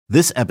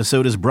This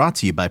episode is brought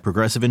to you by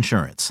Progressive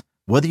Insurance.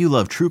 Whether you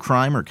love true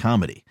crime or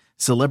comedy,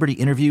 celebrity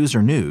interviews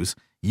or news,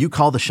 you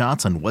call the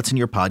shots on what's in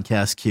your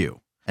podcast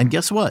queue. And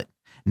guess what?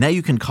 Now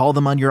you can call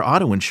them on your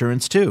auto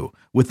insurance too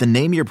with the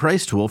Name Your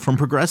Price tool from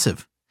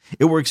Progressive.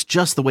 It works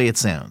just the way it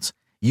sounds.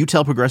 You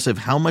tell Progressive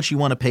how much you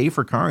want to pay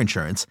for car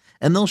insurance,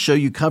 and they'll show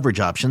you coverage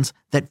options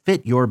that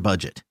fit your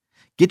budget.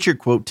 Get your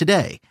quote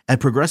today at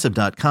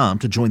Progressive.com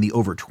to join the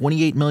over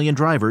 28 million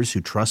drivers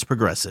who trust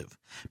Progressive.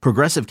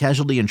 Progressive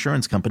Casualty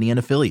Insurance Company and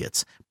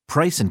Affiliates.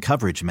 Price and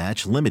coverage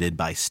match limited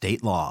by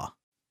state law.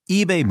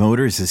 eBay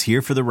Motors is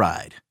here for the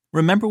ride.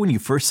 Remember when you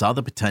first saw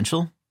the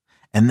potential?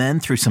 And then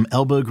through some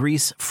elbow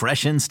grease,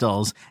 fresh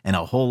installs, and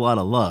a whole lot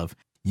of love,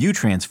 you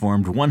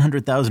transformed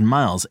 100,000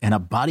 miles and a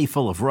body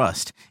full of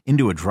rust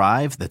into a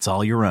drive that's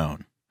all your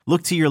own.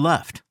 Look to your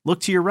left.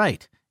 Look to your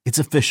right. It's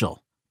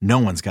official. No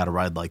one's got a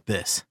ride like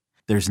this.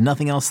 There's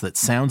nothing else that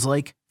sounds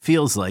like,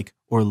 feels like,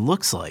 or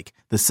looks like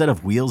the set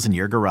of wheels in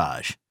your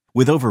garage.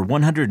 With over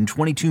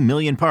 122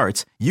 million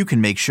parts, you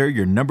can make sure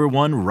your number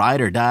one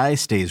ride or die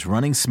stays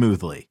running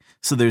smoothly.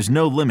 So there's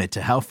no limit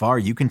to how far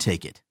you can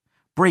take it.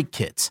 Brake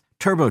kits,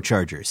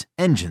 turbochargers,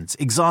 engines,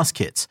 exhaust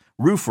kits,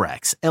 roof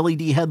racks,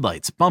 LED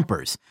headlights,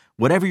 bumpers,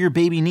 whatever your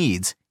baby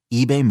needs,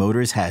 eBay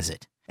Motors has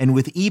it. And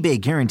with eBay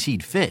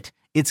Guaranteed Fit,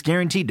 it's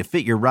guaranteed to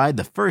fit your ride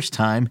the first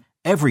time,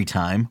 every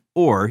time,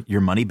 or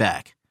your money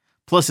back.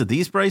 Plus, at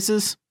these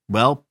prices,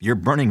 well, you're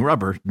burning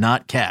rubber,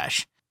 not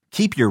cash.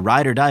 Keep your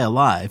ride or die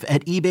alive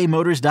at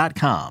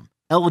ebaymotors.com.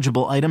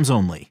 Eligible items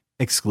only.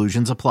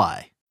 Exclusions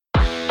apply.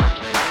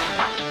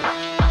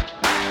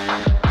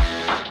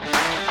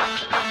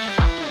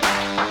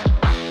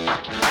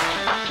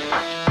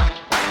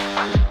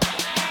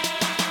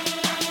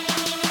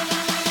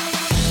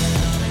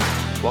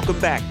 Welcome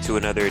back to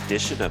another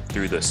edition of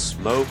Through the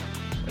Smoke,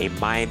 a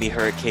Miami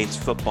Hurricanes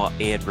football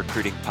and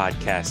recruiting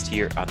podcast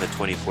here on the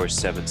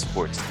 24/7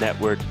 Sports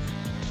Network.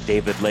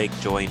 David Lake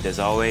joined as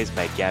always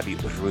by Gabby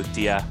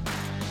Urrutia.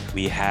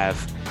 We have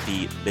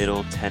the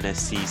Middle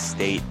Tennessee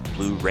State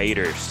Blue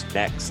Raiders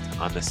next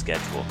on the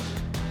schedule,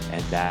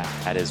 and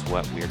that is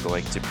what we're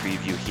going to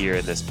preview here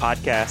in this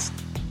podcast.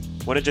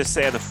 I want to just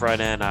say on the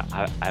front end,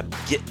 I'm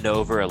getting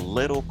over a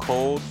little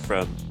cold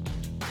from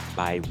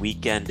my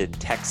weekend in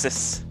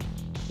Texas.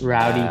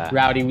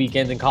 Rowdy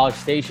weekend in College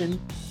Station.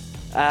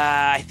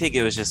 I think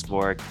it was just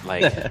more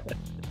like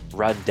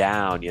run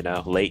down,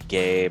 late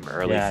game,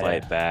 early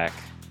flight back.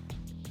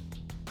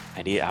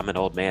 I'm an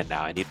old man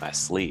now. I need my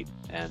sleep.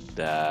 And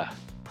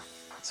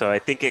so I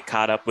think it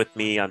caught up with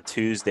me on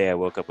Tuesday. I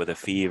woke up with a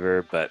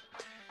fever, but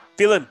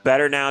feeling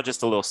better now,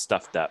 just a little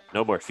stuffed up.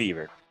 No more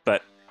fever.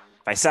 But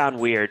if I sound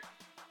weird,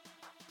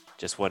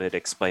 just wanted to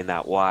explain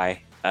that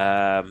why.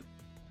 And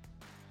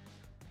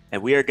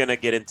we are going to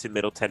get into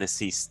Middle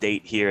Tennessee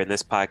State here in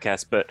this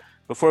podcast. But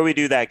before we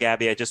do that,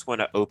 Gabby, I just want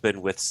to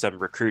open with some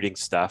recruiting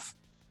stuff.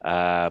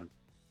 And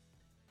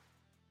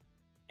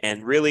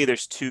really,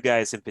 there's two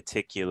guys in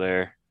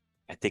particular,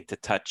 I think, to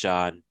touch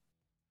on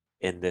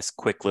in this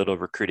quick little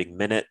recruiting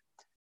minute.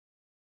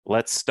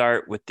 Let's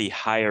start with the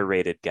higher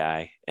rated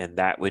guy, and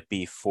that would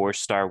be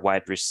 4-star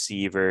wide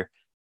receiver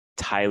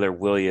Tyler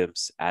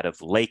Williams out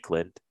of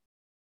Lakeland.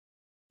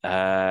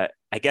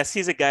 I guess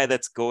he's a guy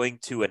that's going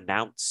to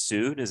announce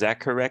soon. Is that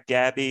correct,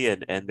 Gabby?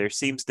 And there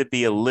seems to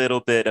be a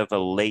little bit of a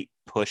late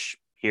push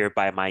here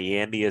by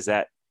Miami. Is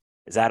that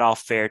all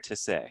fair to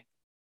say?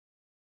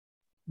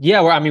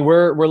 Yeah,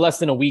 we're less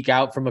than a week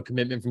out from a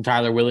commitment from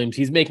Tyler Williams.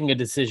 He's making a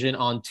decision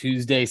on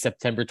Tuesday,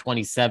 September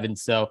 27th,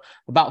 so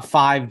about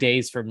 5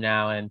 days from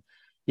now. And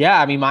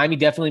yeah, Miami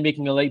definitely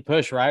making a late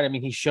push, right?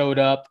 He showed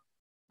up.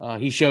 For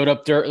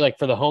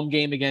the home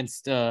game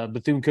against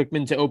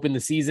Bethune-Cookman to open the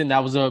season.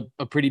 That was a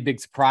pretty big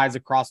surprise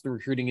across the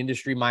recruiting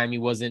industry. Miami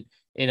wasn't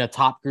in a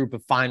top group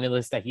of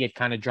finalists that he had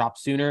kind of dropped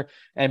sooner.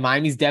 And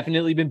Miami's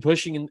definitely been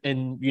pushing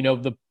in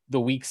the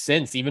weeks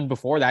since, even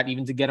before that,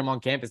 even to get him on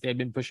campus. They had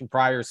been pushing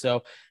prior.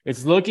 So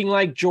it's looking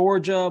like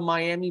Georgia,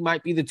 Miami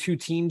might be the two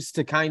teams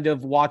to kind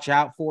of watch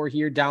out for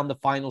here down the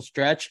final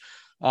stretch.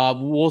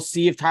 We'll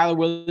see if Tyler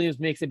Williams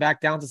makes it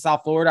back down to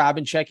South Florida. I've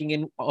been checking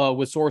in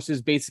with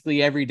sources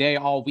basically every day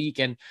all week.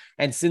 And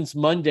since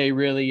Monday,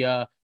 really,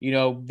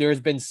 there's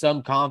been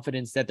some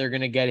confidence that they're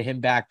going to get him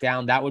back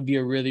down. That would be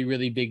a really,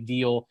 really big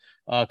deal,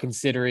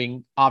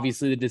 considering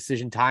obviously the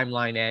decision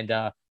timeline.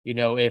 And,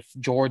 if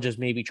Georgia's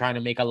maybe trying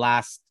to make a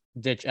last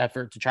ditch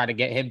effort to try to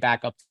get him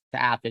back up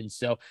to Athens.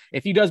 So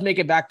if he does make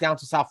it back down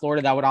to South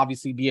Florida, that would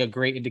obviously be a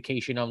great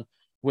indication on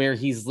where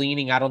he's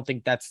leaning. I don't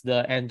think that's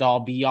the end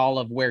all be all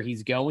of where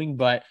he's going,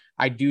 but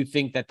I do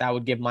think that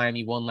would give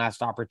Miami one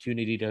last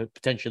opportunity to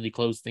potentially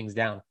close things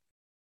down.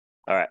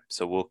 All right.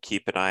 So we'll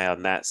keep an eye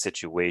on that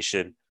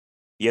situation.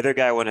 The other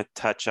guy I want to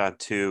touch on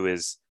too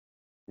is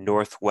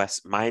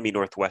Miami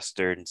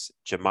Northwestern's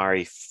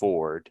Jamari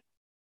Ford,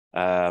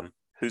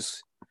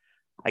 who's,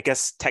 I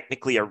guess,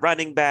 technically a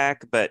running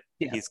back, but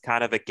he's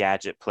kind of a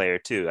gadget player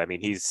too. I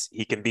mean,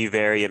 he can be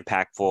very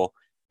impactful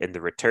in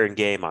the return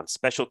game on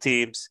special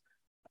teams.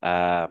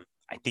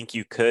 I think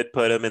you could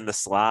put him in the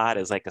slot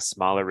as like a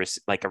smaller,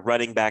 like a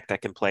running back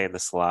that can play in the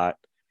slot.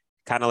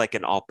 kind of like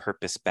an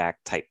all-purpose back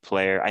type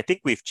player. I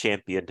think we've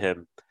championed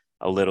him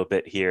a little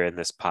bit here in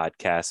this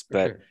podcast,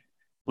 but Sure.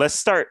 let's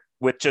start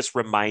with just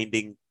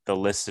reminding the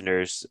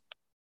listeners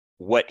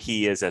what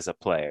he is as a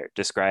player.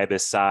 Describe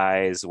his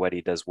size, what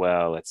he does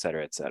well, et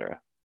cetera, et cetera.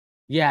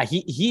 Yeah,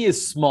 he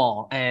is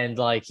small, and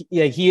like,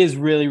 yeah, he is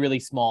really, really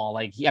small.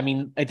 Like, I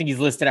mean, I think he's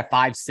listed at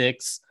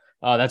 5'6".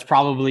 That's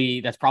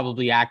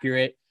probably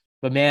accurate.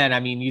 But man, I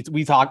mean,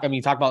 we talk. I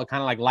mean, talk about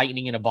kind of like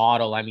lightning in a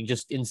bottle. I mean,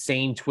 just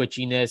insane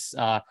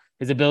twitchiness.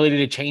 His ability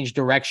to change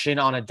direction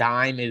on a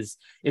dime is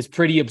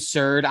pretty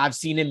absurd. I've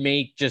seen him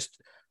make just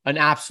an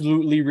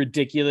absolutely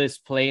ridiculous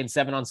play in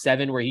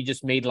 7-on-7 where he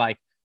just made like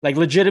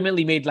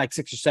legitimately made like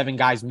 6 or 7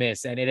 guys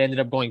miss, and it ended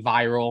up going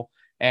viral.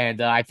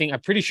 And I'm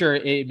pretty sure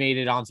it made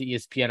it onto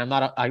ESPN. I'm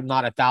not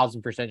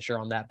 1,000% sure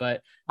on that,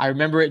 but I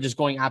remember it just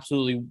going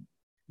absolutely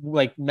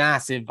like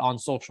massive on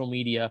social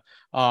media.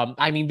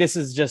 I mean, this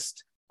is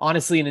just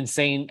honestly an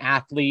insane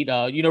athlete.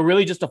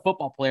 Really just a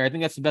football player. I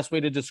think that's the best way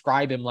to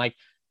describe him. Like,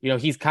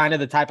 he's kind of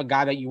the type of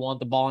guy that you want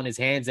the ball in his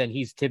hands, and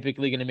he's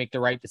typically going to make the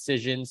right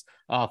decisions,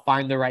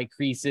 find the right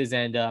creases,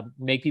 and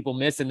make people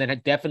miss. And then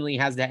it definitely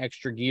has that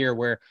extra gear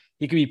where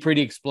he can be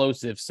pretty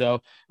explosive. So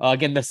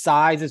again, the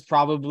size is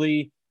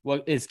probably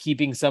what is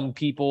keeping some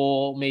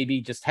people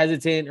maybe just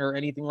hesitant or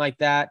anything like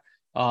that.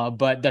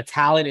 But the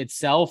talent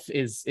itself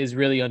is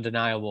really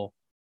undeniable.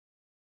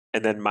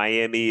 And then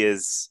Miami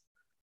is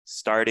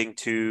starting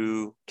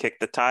to kick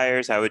the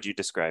tires. How would you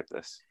describe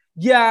this?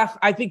 Yeah,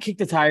 I think kick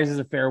the tires is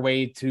a fair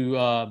way to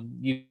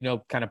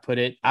kind of put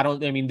it. I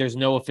mean, there's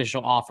no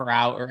official offer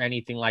out or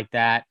anything like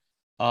that.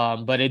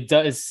 But it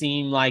does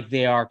seem like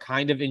they are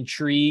kind of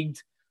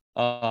intrigued.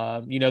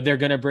 They're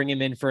going to bring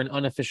him in for an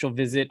unofficial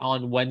visit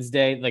on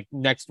Wednesday, like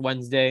next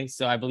Wednesday.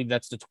 So I believe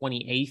that's the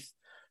 28th.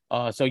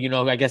 So,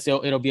 I guess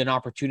it'll be an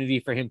opportunity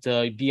for him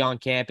to be on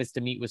campus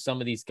to meet with some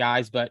of these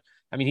guys. But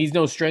I mean, he's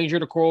no stranger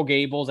to Coral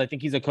Gables. I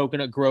think he's a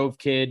Coconut Grove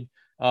kid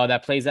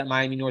that plays at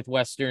Miami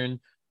Northwestern.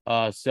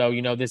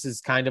 So, this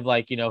is kind of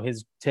like,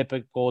 his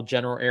typical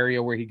general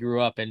area where he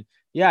grew up. And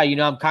yeah,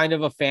 I'm kind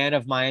of a fan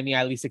of Miami,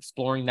 at least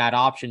exploring that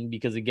option,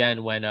 because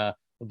again, when the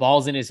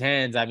ball's in his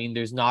hands, I mean,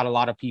 there's not a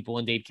lot of people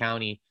in Dade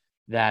County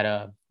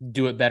that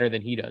do it better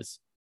than he does.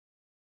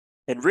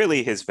 And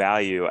really his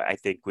value, I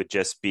think, would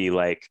just be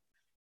like,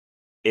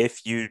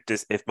 if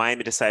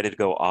Miami decided to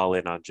go all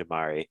in on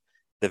Jamari,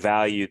 the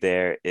value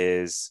there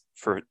is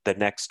for the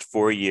next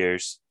 4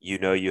 years,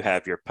 you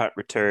have your punt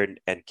return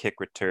and kick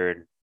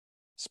return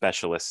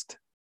specialist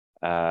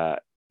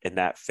in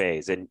that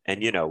phase. And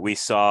we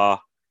saw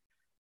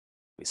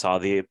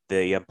the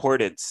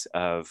importance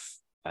of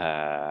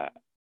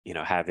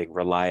having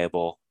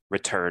reliable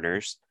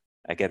returners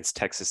against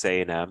Texas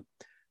A&M.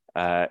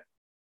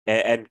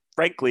 And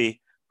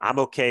frankly, I'm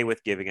okay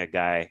with giving a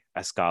guy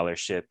a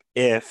scholarship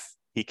if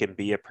he can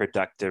be a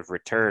productive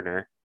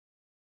returner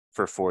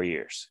for 4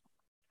 years.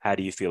 How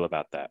do you feel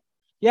about that?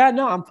 Yeah,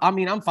 no,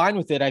 I'm fine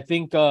with it. I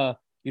think,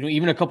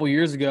 even a couple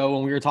years ago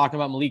when we were talking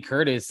about Malik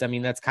Curtis, I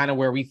mean, that's kind of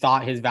where we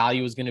thought his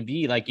value was going to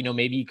be. Like,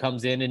 maybe he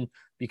comes in and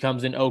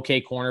becomes an okay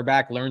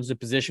cornerback, learns the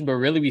position, but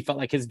really we felt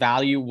like his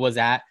value was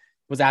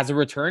as a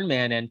return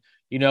man. And,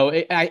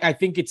 I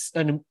think it's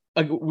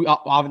we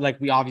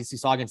obviously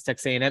saw against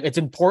Texas A&M. It's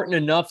important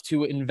enough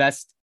to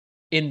invest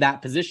in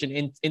that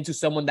position, into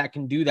someone that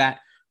can do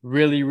that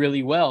really,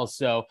 really well.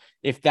 So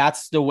if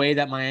that's the way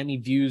that Miami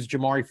views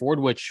Jamari Ford,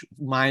 which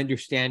my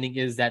understanding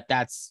is that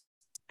that's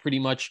pretty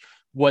much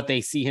what they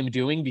see him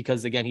doing,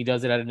 because again, he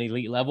does it at an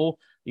elite level.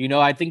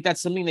 I think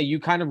that's something that you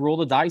kind of roll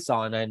the dice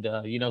on. And,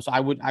 so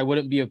I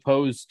wouldn't be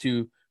opposed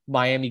to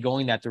Miami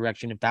going that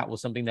direction if that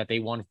was something that they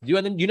wanted to do.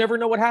 And then you never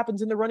know what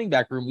happens in the running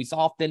back room. We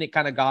saw how thin it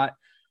kind of got,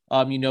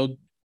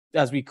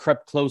 as we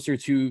crept closer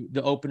to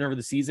the opener of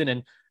the season.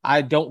 And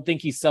I don't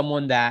think he's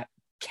someone that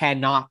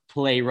cannot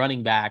play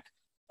running back,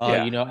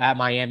 at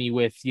Miami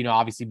with,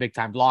 obviously big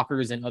time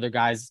blockers and other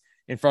guys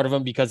in front of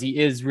him, because he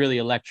is really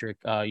electric,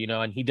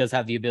 and he does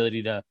have the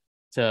ability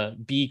to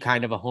be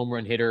kind of a home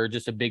run hitter or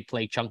just a big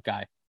play chunk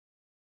guy.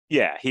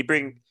 Yeah,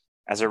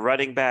 as a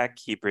running back,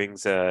 he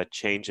brings a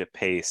change of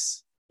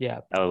pace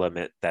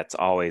element that's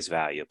always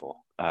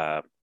valuable.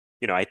 I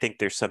think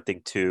there's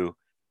something to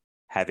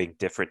having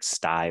different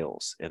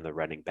styles in the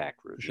running back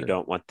room. Sure. You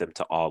don't want them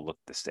to all look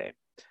the same.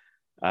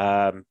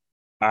 All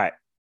right.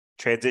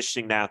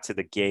 Transitioning now to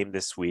the game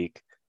this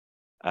week.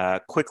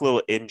 Quick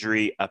little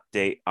injury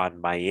update on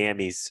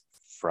Miami's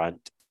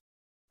front.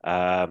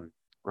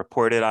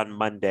 Reported on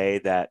Monday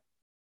that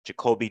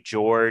Jacoby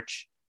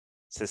George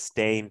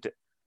sustained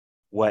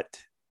what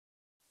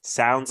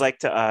sounds like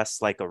to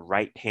us like a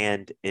right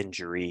hand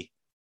injury,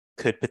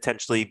 could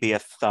potentially be a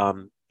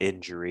thumb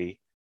injury.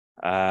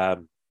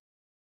 Timeline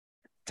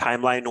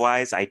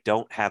wise, I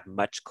don't have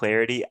much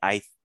clarity.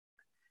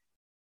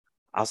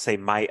 I'll say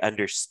my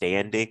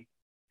understanding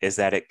is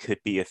that it could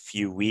be a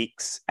few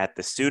weeks at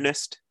the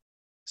soonest.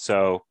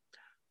 So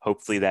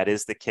hopefully that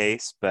is the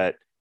case. But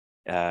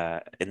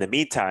in the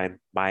meantime,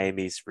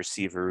 Miami's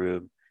receiver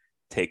room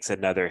takes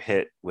another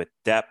hit with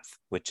depth,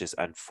 which is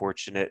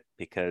unfortunate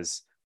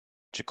because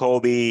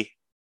Jacoby,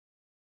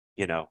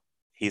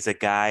 he's a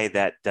guy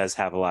that does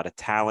have a lot of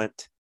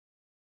talent,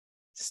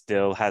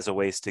 still has a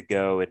ways to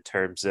go in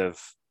terms of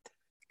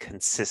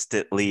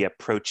consistently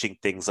approaching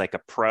things like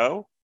a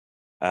pro.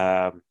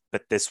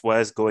 But this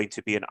was going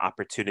to be an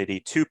opportunity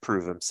to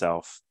prove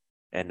himself,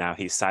 and now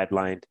he's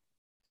sidelined.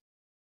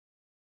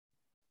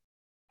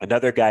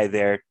 Another guy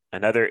there,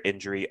 another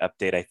injury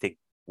update I think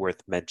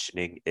worth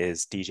mentioning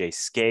is DJ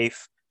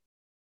Scaife.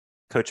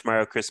 Coach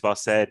Mario Cristobal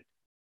said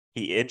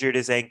he injured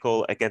his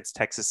ankle against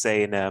Texas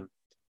A&M,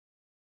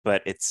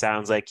 but it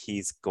sounds like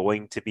he's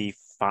going to be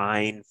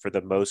fine for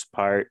the most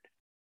part.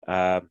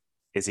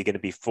 Is he going to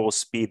be full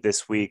speed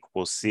this week?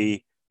 We'll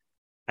see.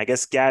 I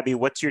guess, Gabby,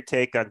 what's your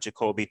take on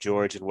Jacoby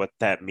George and what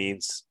that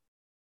means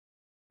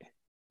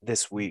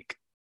this week?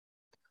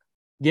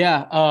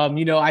 Yeah,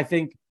 I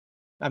think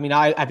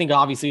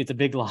obviously it's a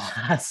big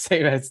loss.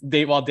 Same as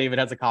while David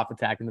has a cough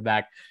attack in the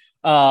back.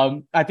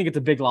 I think it's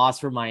a big loss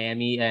for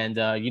Miami. And,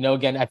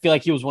 again, I feel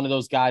like he was one of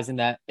those guys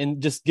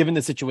and just given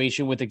the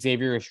situation with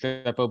Xavier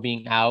Restrepo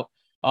being out,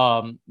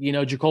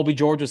 Jacoby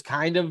George was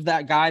kind of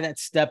that guy that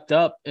stepped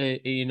up,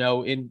 in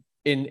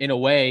a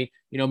way,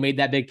 made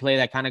that big play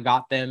that kind of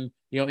got them,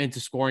 into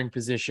scoring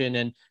position.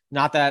 And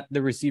not that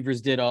the receivers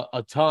did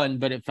a ton,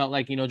 but it felt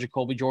like,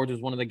 Jacoby George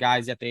was one of the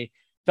guys that they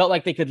felt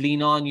like they could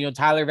lean on.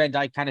 Tyler Van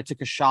Dyke kind of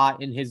took a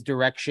shot in his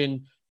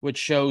direction, which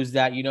shows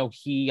that,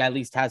 he at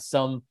least has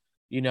some,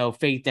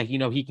 faith that,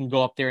 he can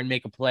go up there and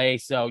make a play.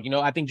 So,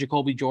 I think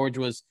Jacoby George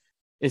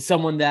is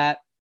someone that,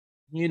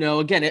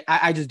 again,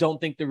 I just don't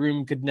think the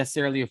room could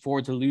necessarily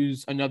afford to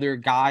lose another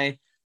guy.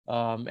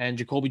 And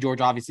Jacoby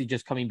George obviously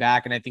just coming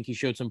back, and I think he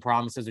showed some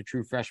promise as a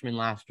true freshman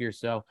last year.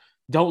 So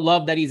don't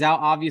love that he's out,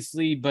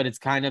 obviously, but it's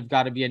kind of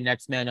got to be a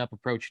next man up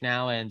approach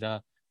now. And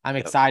I'm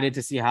excited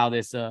to see how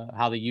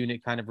the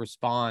unit kind of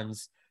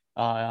responds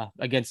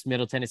against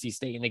Middle Tennessee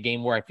State in the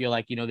game where I feel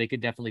like, they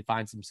could definitely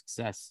find some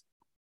success.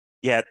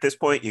 Yeah, at this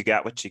point, you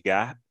got what you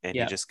got, and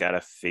you just got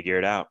to figure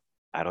it out.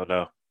 I don't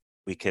know.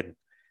 We can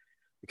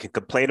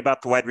complain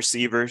about the wide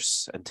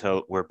receivers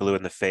until we're blue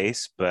in the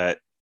face, but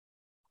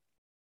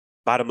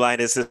bottom line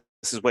is this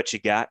is what you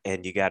got,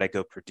 and you got to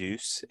go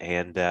produce.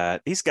 And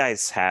these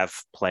guys have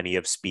plenty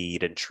of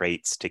speed and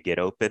traits to get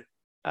open.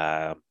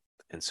 And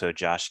so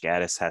Josh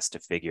Gaddis has to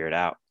figure it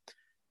out.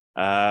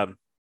 All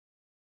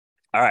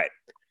right.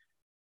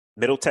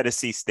 Middle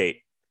Tennessee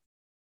State.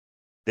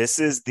 This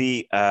is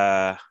the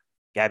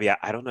Gabby,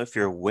 I don't know if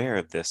you're aware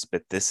of this,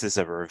 but this is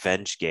a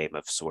revenge game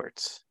of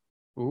sorts.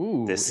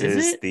 Ooh, this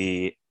is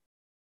the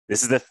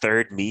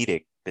third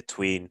meeting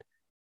between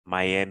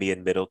Miami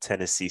and Middle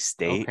Tennessee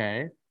State.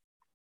 Okay.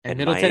 And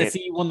Middle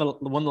Tennessee won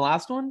the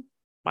last one?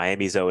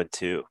 Miami's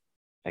 0-2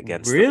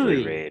 against the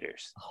Blue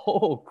Raiders.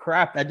 Oh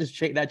crap!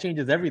 That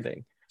changes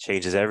everything.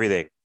 Changes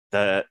everything.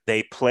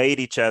 They played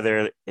each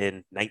other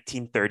in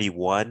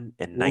 1931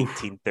 and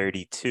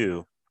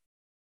 1932,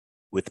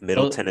 with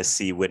Middle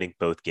Tennessee winning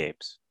both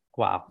games.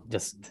 Wow,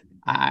 just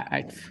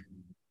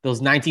those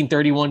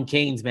 1931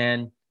 Canes,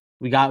 man.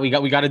 We got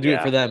to do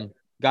it for them.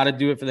 Got to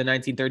do it for the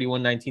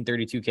 1931,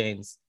 1932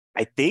 Canes.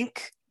 I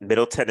think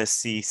Middle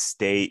Tennessee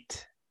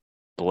State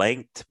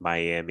blanked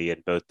Miami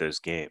in both those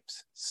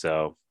games.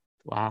 So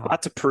wow, a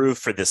lot to prove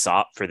for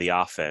the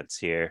offense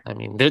here. I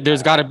mean,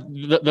 there's got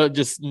to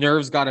just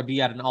nerves got to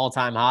be at an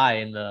all-time high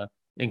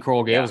in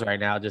Coral Gables right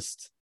now.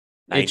 Just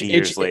 90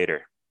 years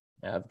later.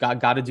 Yeah,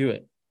 got to do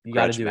it. You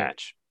got to do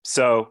match. It.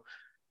 So,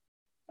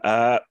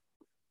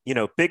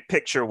 big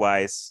picture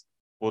wise,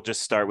 we'll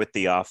just start with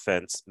the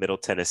offense. Middle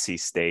Tennessee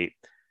State,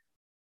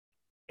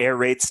 air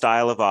raid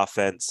style of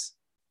offense,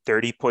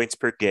 30 points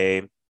per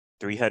game,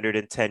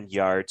 310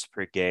 yards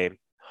per game,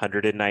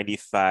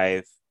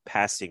 195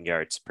 passing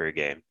yards per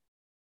game.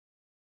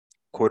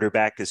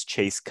 Quarterback is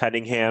Chase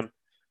Cunningham,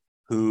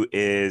 who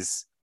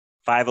is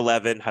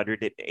 5'11",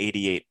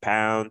 188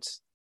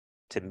 pounds.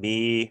 To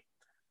me,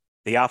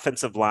 the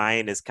offensive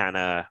line is kind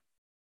of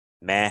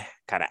meh,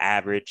 kind of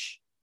average.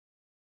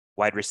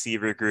 Wide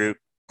receiver group,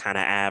 kind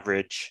of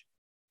average.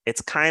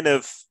 It's kind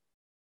of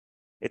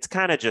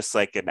just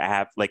like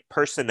like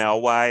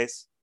personnel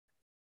wise,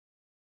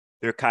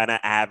 they're kind of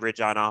average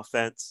on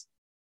offense.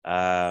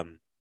 And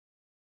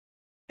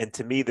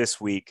to me this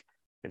week,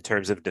 in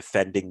terms of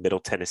defending Middle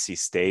Tennessee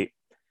State,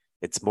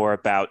 it's more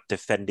about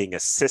defending a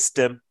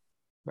system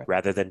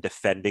rather than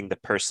defending the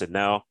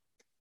personnel.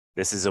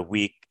 This is a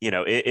week,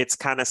 it's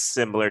kind of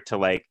similar to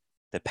like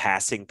the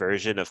passing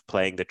version of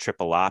playing the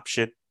triple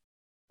option.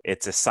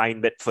 It's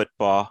assignment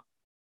football.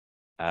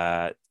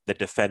 The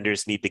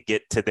defenders need to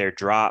get to their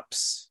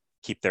drops,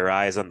 keep their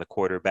eyes on the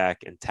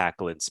quarterback, and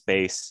tackle in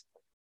space.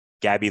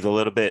 Gabby, the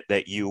little bit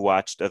that you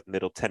watched of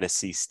Middle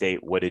Tennessee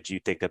State, what did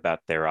you think about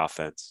their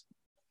offense?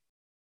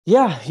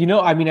 Yeah,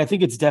 I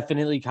think it's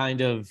definitely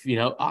kind of,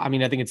 I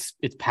think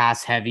it's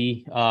pass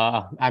heavy.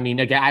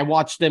 Again, I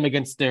watched them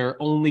against their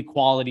only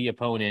quality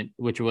opponent,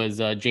 which was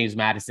James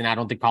Madison. I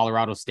don't think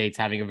Colorado State's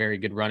having a very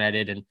good run at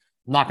it, and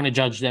I'm not going to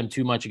judge them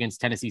too much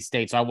against Tennessee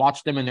State. So I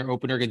watched them in their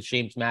opener against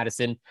James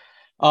Madison.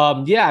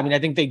 Yeah, I mean, I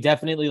think they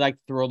definitely like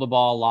to throw the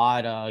ball a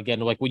lot. Again,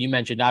 like what you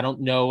mentioned, I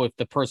don't know if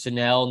the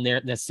personnel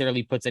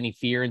necessarily puts any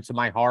fear into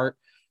my heart.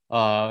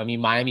 I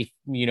mean, Miami,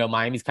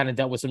 Miami's kind of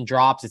dealt with some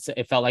drops.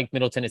 It felt like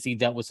Middle Tennessee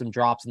dealt with some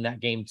drops in that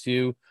game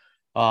too.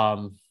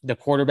 The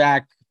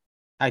quarterback,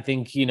 I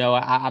think,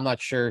 I'm not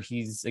sure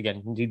he's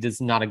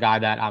not a guy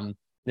that I'm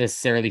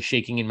necessarily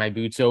shaking in my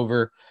boots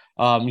over.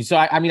 So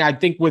I mean, I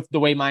think with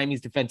the way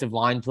Miami's defensive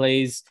line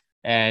plays,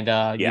 and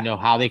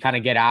how they kind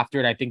of get after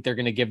it, I think they're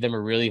going to give them a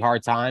really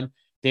hard time.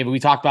 David, we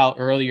talked about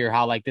earlier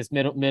how like this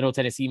middle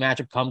Tennessee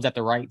matchup comes at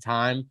the right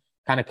time,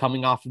 kind of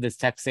coming off of this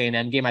Texas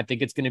A&M game. I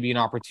think it's going to be an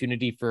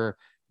opportunity for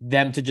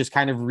them to just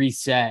kind of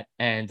reset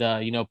and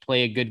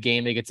play a good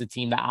game against a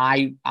team that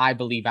I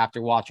believe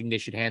after watching they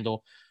should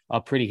handle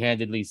pretty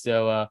handedly.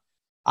 So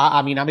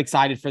I mean, I'm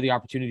excited for the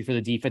opportunity for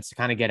the defense to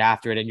kind of get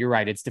after it. And you're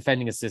right, it's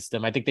defending a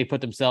system. I think they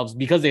put themselves,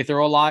 because they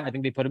throw a lot, I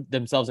think they put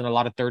themselves in a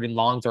lot of third and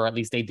longs, or at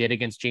least they did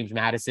against James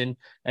Madison.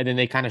 And then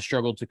they kind of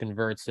struggled to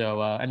convert.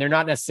 So, and they're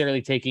not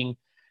necessarily taking,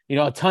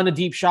 a ton of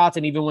deep shots.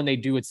 And even when they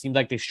do, it seems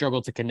like they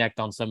struggle to connect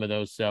on some of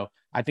those. So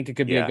I think it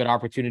could be a good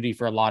opportunity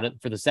for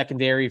for the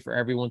secondary, for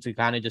everyone to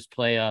kind of just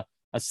play a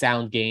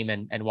sound game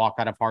and walk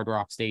out of Hard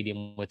Rock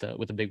Stadium with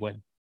a big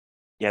win.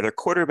 Yeah, their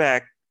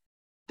quarterback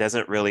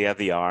doesn't really have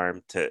the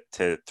arm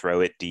to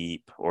throw it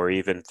deep or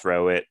even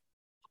throw it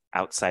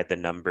outside the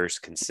numbers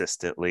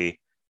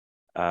consistently.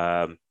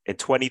 In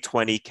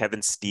 2020,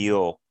 Kevin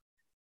Steele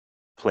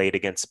played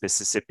against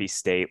Mississippi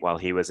State while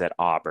he was at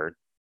Auburn,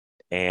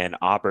 and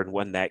Auburn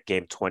won that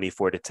game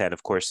 24-10.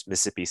 Of course,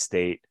 Mississippi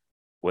State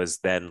was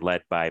then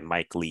led by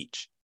Mike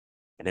Leach.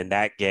 And in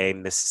that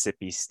game,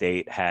 Mississippi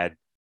State had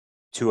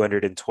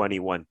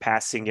 221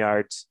 passing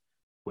yards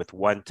with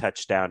 1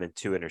 touchdown and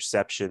 2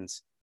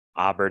 interceptions.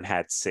 Auburn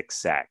had 6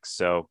 sacks.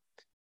 So,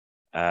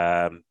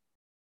 the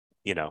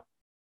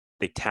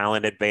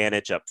talent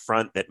advantage up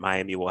front that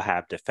Miami will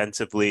have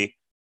defensively,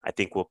 I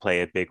think will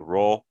play a big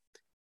role.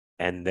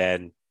 And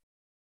then,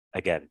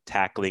 again,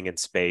 tackling in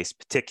space,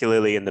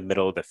 particularly in the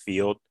middle of the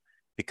field,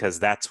 because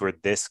that's where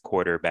this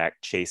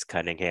quarterback, Chase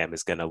Cunningham,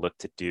 is going to look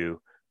to do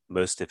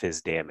most of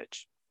his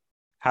damage.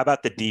 How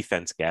about the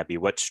defense, Gabby?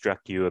 What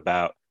struck you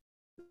about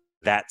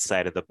that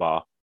side of the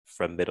ball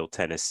from Middle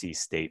Tennessee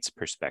State's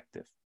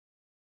perspective?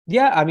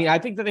 Yeah, I mean, I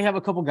think that they have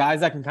a couple guys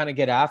that can kind of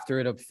get after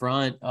it up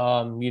front.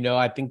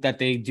 I think that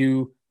they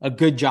do a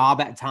good job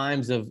at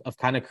times of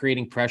kind of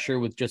creating pressure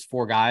with just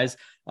 4 guys.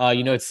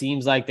 It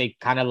seems like they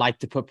kind of like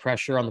to put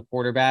pressure on the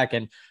quarterback.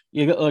 And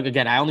look,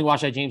 again, I only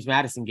watched that James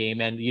Madison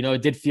game, and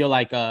it did feel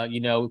like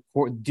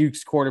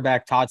Duke's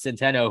quarterback Todd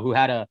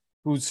Centeno,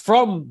 who's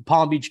from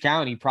Palm Beach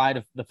County, pride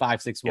of the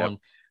 561. Yep.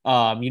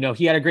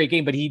 He had a great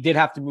game, but he did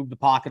have to move the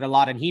pocket a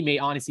lot, and he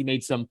honestly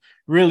made some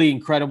really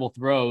incredible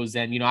throws.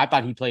 And, I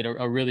thought he played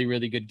a really,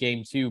 really good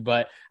game too,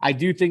 but I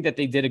do think that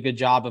they did a good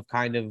job of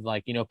kind of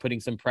like, putting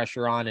some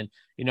pressure on. And,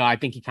 I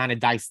think he kind of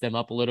diced them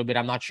up a little bit.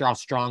 I'm not sure how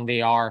strong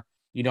they are,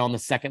 on the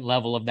second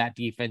level of that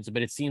defense,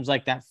 but it seems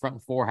like that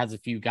front 4 has a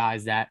few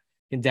guys that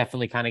can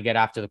definitely kind of get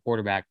after the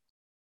quarterback.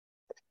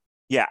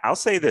 Yeah, I'll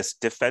say this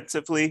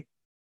defensively.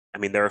 I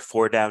mean, they're a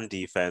 4-down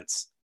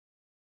defense.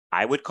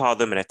 I would call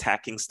them an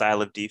attacking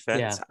style of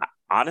defense. Yeah.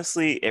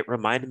 Honestly, it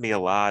reminded me a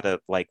lot of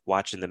like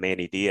watching the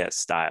Manny Diaz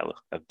style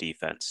of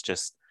defense,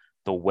 just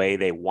the way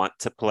they want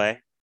to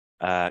play,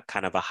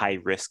 kind of a high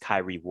risk, high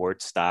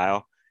reward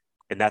style.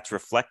 And that's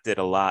reflected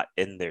a lot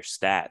in their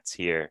stats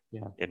here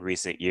in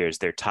recent years.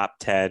 They're top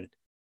 10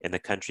 in the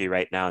country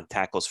right now in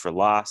tackles for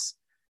loss.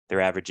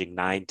 They're averaging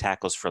 9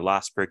 tackles for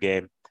loss per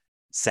game.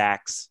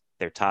 Sacks,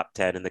 they're top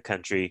 10 in the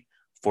country,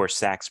 4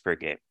 sacks per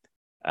game.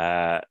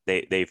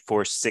 They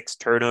forced 6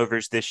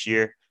 turnovers this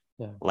year.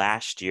 Yeah.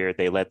 Last year,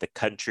 they led the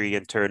country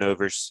in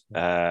turnovers.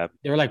 They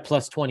were like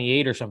plus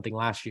 28 or something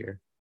last year.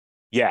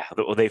 Yeah,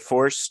 well, they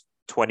forced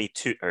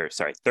 32.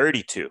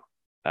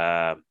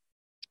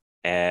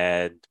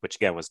 And which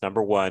again was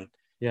number 1.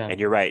 Yeah. And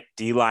you're right,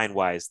 D-line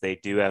wise, they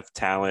do have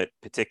talent,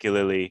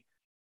 particularly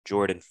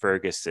Jordan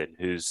Ferguson,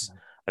 who's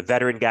a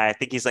veteran guy. I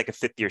think he's like a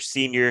 5th-year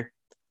senior,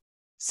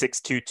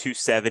 6'2",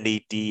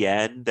 270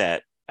 DN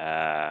that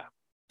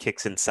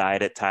kicks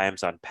inside at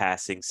times on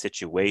passing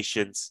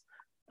situations.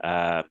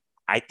 I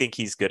think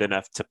he's good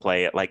enough to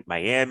play at like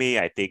Miami.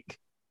 I think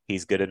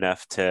he's good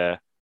enough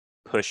to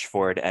push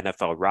for an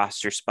NFL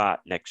roster spot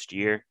next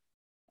year.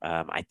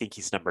 I think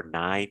he's number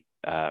 9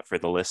 for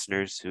the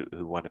listeners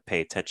who want to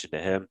pay attention to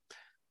him.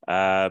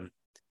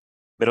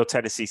 Middle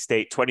Tennessee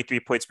State, 23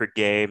 points per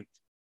game,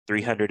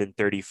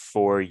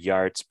 334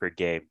 yards per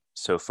game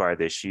so far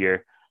this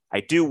year. I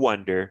do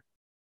wonder,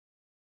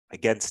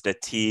 against a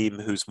team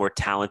who's more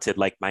talented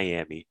like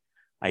Miami,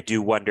 I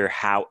do wonder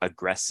how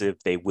aggressive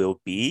they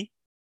will be,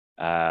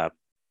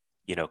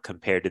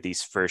 compared to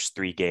these first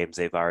 3 games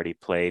they've already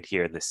played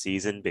here in the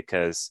season,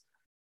 because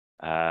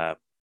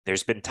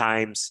there's been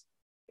times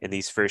in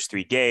these first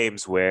 3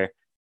 games where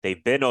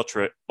they've been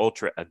ultra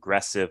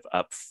aggressive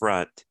up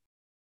front,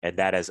 and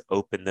that has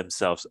opened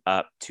themselves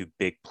up to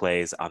big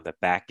plays on the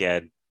back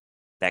end.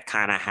 That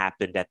kind of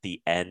happened at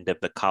the end of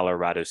the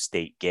Colorado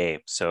State game.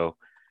 So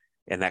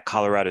In that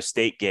Colorado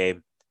State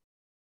game,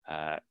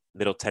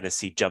 Middle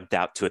Tennessee jumped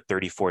out to a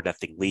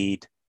 34-0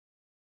 lead,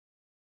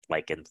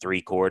 like in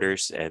 3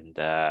 quarters. And,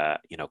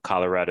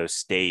 Colorado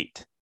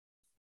State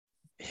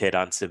hit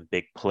on some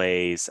big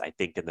plays, I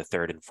think, in the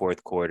 3rd and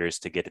 4th quarters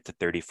to get it to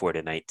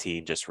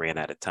 34-19, just ran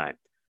out of time.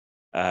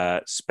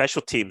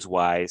 Special teams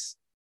wise,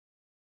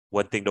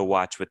 one thing to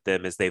watch with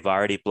them is they've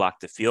already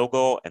blocked a field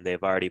goal and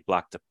they've already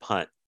blocked a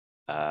punt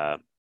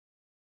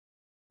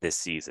this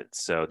season.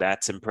 So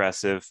that's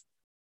impressive.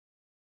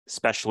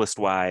 Specialist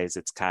wise,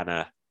 it's kind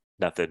of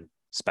nothing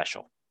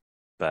special.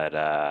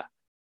 But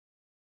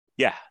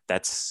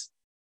that's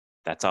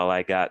all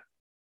I got.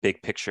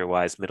 Big picture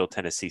wise, Middle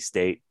Tennessee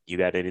State. You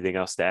got anything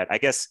else to add? I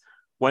guess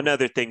one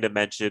other thing to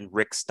mention,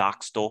 Rick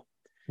Stockstill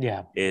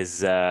is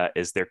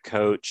their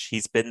coach.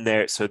 He's been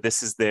there. So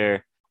this is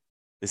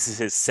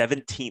his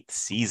 17th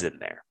season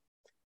there,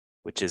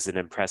 which is an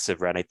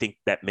impressive run. I think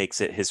that makes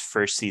it his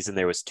first season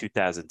there was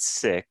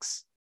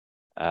 2006,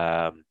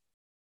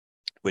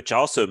 which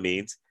also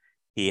means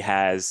he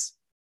has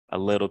a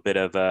little bit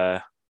of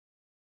a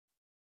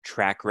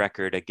track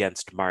record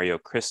against Mario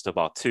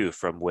Cristobal too,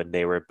 from when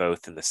they were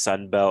both in the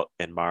Sun Belt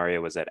and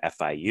Mario was at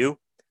FIU.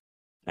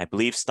 I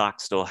believe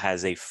Stockstill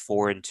has a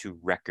 4-2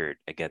 record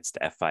against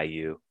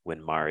FIU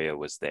when Mario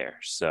was there.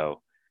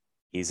 So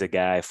he's a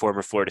guy,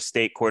 former Florida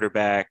State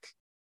quarterback,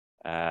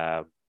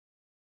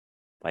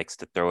 likes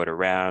to throw it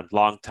around,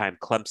 longtime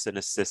Clemson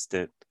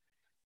assistant.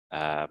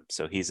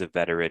 So he's a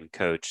veteran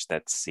coach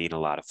that's seen a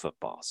lot of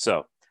football.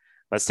 So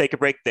let's take a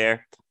break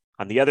there.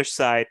 On the other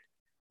side,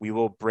 we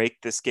will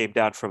break this game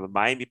down from a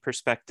Miami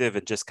perspective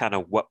and just kind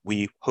of what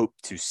we hope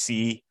to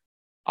see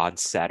on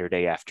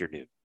Saturday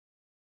afternoon.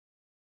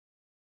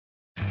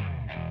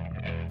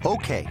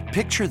 Okay,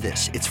 picture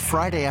this. It's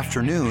Friday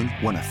afternoon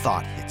when a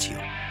thought hits you.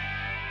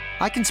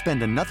 I can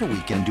spend another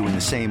weekend doing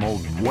the same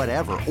old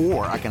whatever,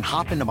 or I can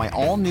hop into my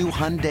all-new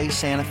Hyundai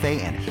Santa Fe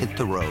and hit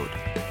the road.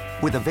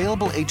 With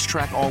available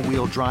H-Track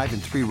all-wheel drive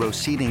and 3-row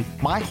seating,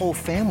 my whole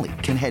family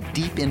can head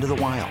deep into the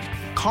wild.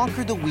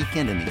 Conquer the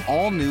weekend in the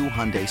all-new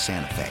Hyundai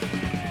Santa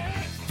Fe.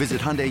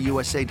 Visit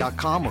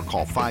HyundaiUSA.com or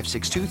call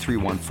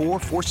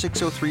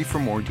 562-314-4603 for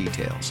more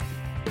details.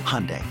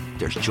 Hyundai,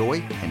 there's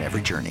joy in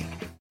every journey.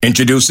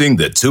 Introducing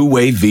the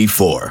Two-Way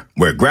V4,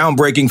 where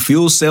groundbreaking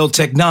fuel cell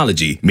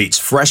technology meets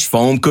fresh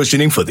foam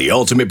cushioning for the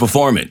ultimate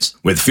performance.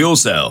 With Fuel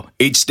Cell,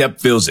 each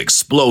step feels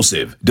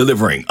explosive,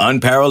 delivering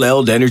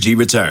unparalleled energy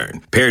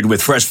return. Paired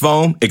with fresh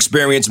foam,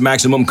 experience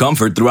maximum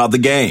comfort throughout the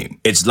game.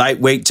 Its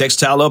lightweight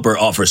textile upper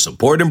offers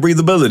support and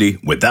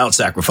breathability without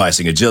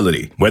sacrificing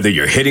agility. Whether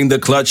you're hitting the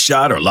clutch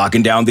shot or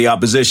locking down the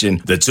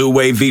opposition, the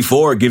Two-Way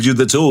V4 gives you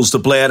the tools to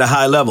play at a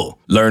high level.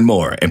 Learn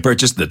more and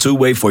purchase the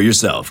Two-Way for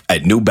yourself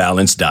at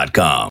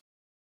newbalance.com.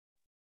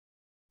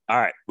 All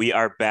right, we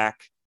are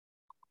back.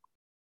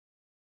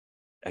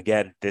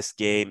 Again, this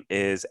game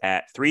is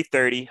at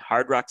 3:30,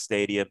 Hard Rock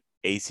Stadium,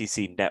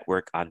 ACC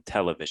Network on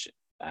television.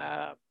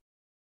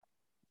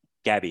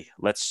 Gabby,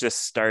 let's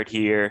just start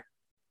here.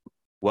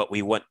 What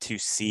we want to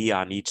see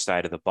on each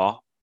side of the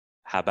ball.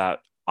 How about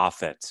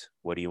offense?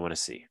 What do you want to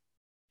see?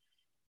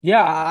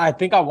 Yeah, I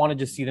think I want to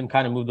just see them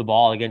kind of move the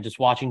ball. Again, just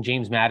watching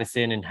James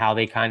Madison and how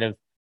they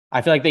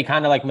I feel like they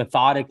kind of like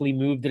methodically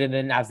moved it. And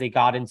then as they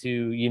got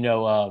into,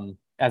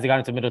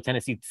 Middle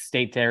Tennessee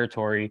State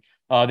territory,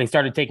 they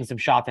started taking some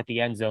shots at the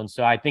end zone.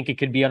 So I think it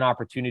could be an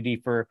opportunity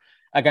for,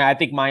 again, I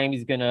think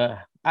Miami's going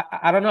to,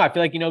 I don't know. I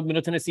feel like,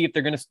 Middle Tennessee, if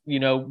they're going to,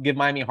 give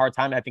Miami a hard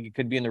time, I think it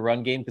could be in the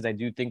run game because I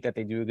do think that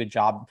they do a good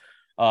job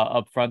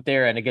up front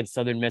there. And against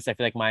Southern Miss, I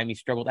feel like Miami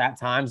struggled at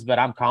times, but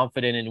I'm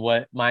confident in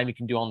what Miami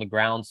can do on the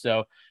ground.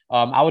 So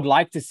I would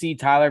like to see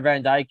Tyler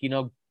Van Dyke,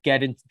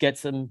 get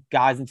some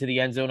guys into the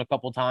end zone a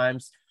couple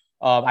times.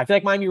 I feel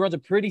like Miami runs a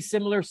pretty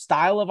similar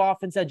style of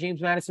offense that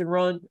James Madison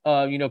run,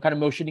 kind of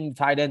motioning the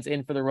tight ends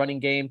in for the running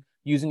game,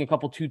 using a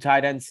couple 2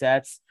 tight end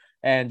sets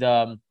and,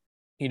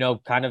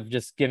 kind of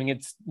just giving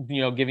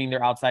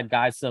their outside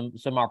guys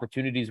some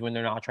opportunities when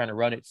they're not trying to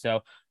run it.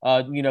 So,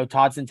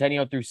 Todd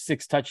Centennial threw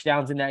 6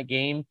 touchdowns in that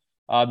game.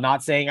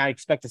 Not saying I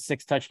expect a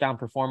 6 touchdown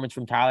performance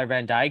from Tyler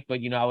Van Dyke, but,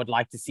 I would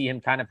like to see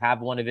him kind of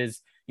have one of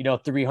his,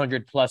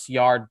 300 plus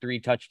yard, 3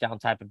 touchdown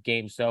type of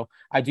game. So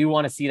I do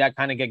want to see that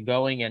kind of get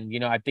going. And,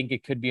 I think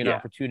it could be an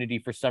opportunity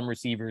for some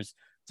receivers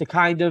to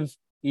kind of,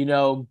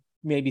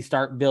 maybe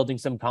start building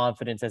some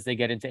confidence as they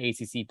get into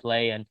ACC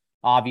play. And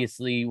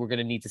obviously we're going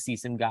to need to see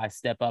some guys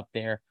step up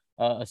there,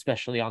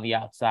 especially on the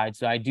outside.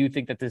 So I do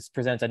think that this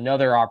presents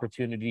another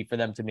opportunity for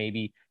them to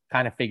maybe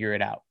kind of figure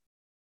it out.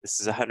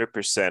 This is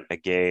 100% a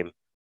game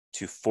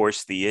to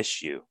force the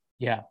issue.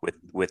 Yeah.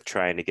 With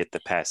trying to get the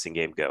passing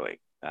game going.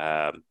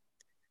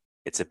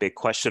 It's a big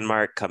question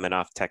mark coming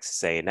off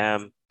Texas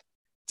A&M.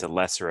 It's a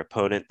lesser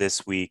opponent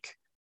this week.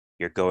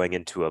 You're going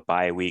into a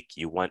bye week.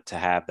 You want to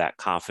have that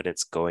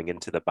confidence going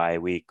into the bye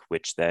week,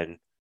 which then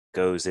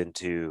goes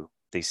into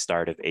the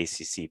start of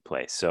ACC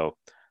play. So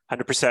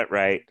 100%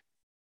 right.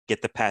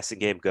 Get the passing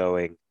game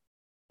going.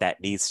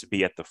 That needs to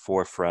be at the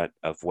forefront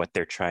of what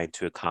they're trying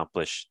to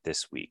accomplish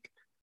this week.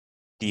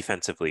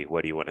 Defensively,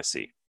 what do you want to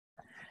see?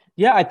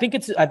 Yeah, I think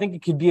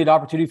it could be an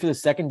opportunity for the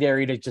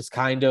secondary to just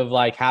kind of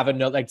like have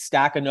another, like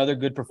stack another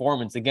good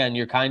performance. Again,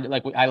 you're kind of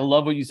like, I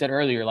love what you said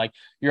earlier. Like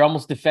you're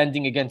almost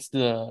defending against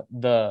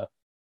the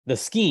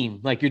scheme.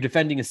 Like you're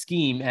defending a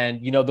scheme,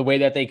 and the way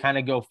that they kind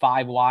of go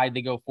 5 wide,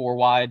 they go 4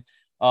 wide.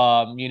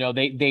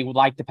 They would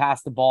like to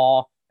pass the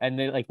ball. And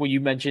they, like what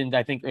you mentioned,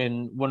 I think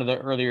in one of the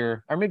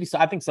earlier, or maybe so,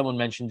 I think someone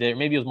mentioned it, or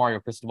maybe it was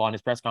Mario Cristobal in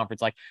his press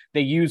conference. Like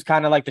they use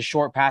kind of like the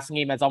short passing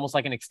game as almost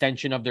like an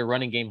extension of their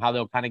running game, how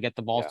they'll kind of get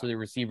the balls to the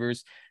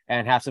receivers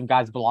and have some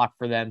guys block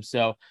for them.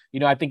 So,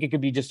 I think it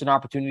could be just an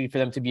opportunity for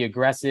them to be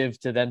aggressive,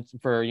 to them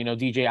for,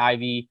 DJ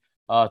Ivy,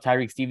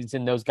 Tyreek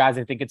Stevenson, those guys.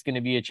 I think it's going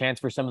to be a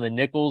chance for some of the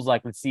nickels.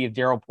 Like, let's see if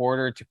Daryl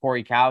Porter, to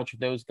Corey Couch,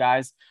 those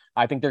guys,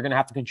 I think they're going to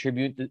have to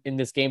contribute in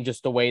this game,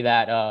 just the way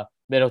that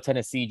Middle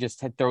Tennessee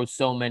just throws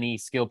so many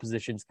skill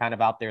positions kind of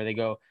out there. They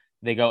go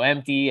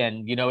empty,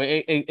 and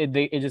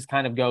it just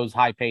kind of goes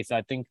high pace. So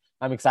I think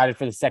I'm excited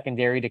for the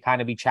secondary to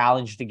kind of be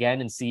challenged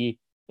again and see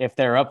if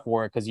they're up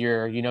for it, because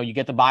you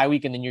get the bye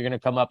week, and then you're going to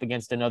come up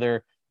against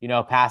another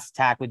pass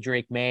attack with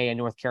Drake May in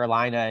North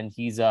Carolina, and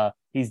he's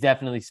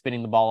definitely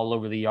spinning the ball all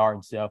over the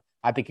yard. So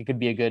I think it could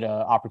be a good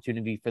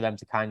opportunity for them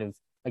to kind of,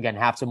 again,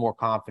 have some more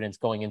confidence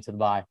going into the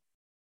bye.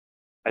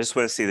 I just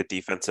want to see the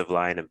defensive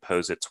line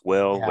impose its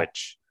will,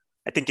 which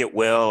I think it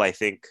will. I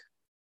think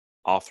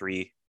all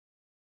 3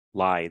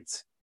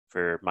 lines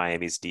for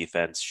Miami's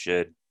defense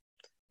should.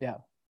 Yeah,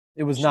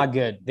 it was not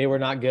good. They were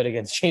not good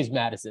against James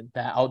Madison.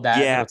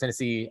 That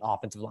Tennessee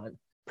offensive line.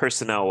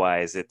 Personnel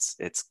wise, it's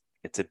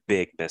a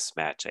big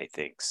mismatch, I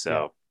think.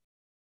 So,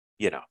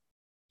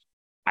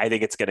 I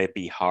think it's going to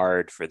be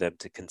hard for them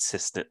to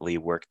consistently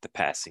work the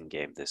passing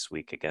game this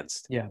week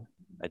against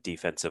a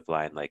defensive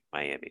line like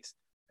Miami's.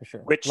 For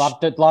sure. A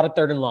lot of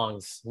 3rd and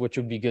longs, which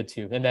would be good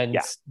too. And then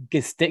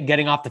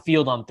getting off the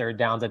field on 3rd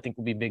downs, I think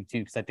will be big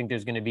too, because I think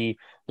there's going to be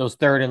those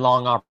 3rd and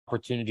long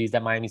opportunities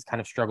that Miami's kind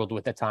of struggled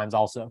with at times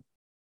also.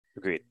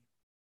 Agreed.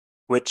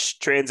 Which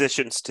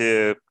transitions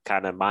to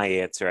kind of my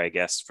answer, I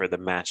guess, for the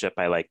matchup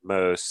I like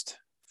most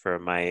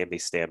from Miami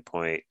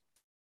standpoint.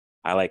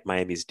 I like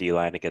Miami's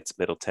D-line against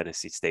Middle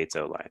Tennessee State's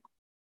O-line.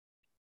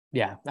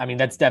 Yeah, I mean,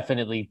 that's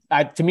definitely,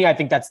 to me, I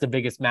think that's the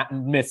biggest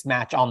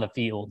mismatch on the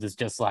field, is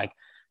just like,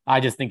 I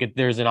just think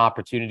there's an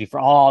opportunity for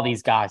all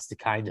these guys to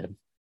kind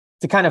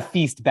of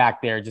feast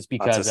back there, just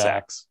because lots of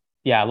sacks.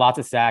 Lots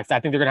of sacks. I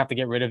think they're gonna have to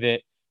get rid of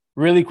it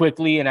really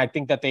quickly. And I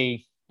think that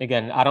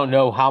I don't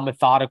know how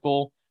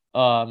methodical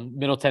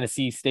Middle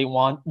Tennessee State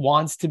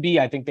wants to be.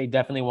 I think they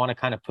definitely want to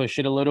kind of push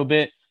it a little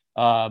bit.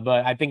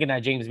 But I think in that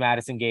James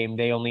Madison game,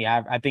 they only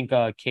have, I think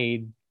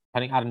Cade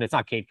Cunningham, I don't know, it's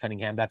not Cade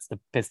Cunningham, that's the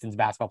Pistons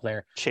basketball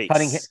player.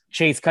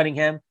 Chase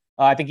Cunningham.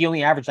 I think he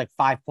only averaged like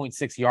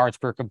 5.6 yards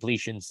per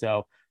completion.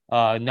 So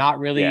not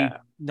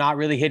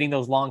really hitting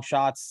those long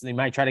shots. They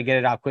might try to get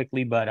it out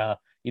quickly, but I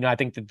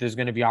think that there's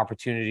going to be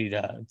opportunity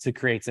to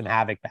create some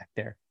havoc back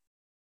there.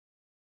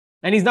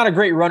 And he's not a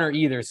great runner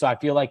either, so I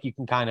feel like you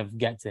can kind of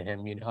get to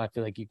him. I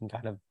feel like you can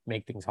kind of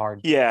make things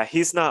hard. Yeah,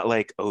 he's not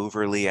like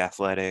overly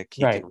athletic.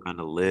 He can run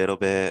a little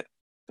bit,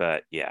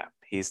 but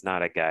he's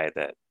not a guy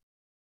that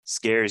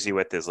scares you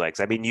with his legs.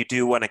 I mean, you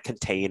do want to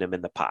contain him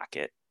in the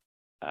pocket.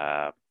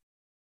 I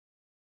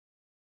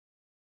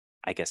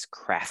guess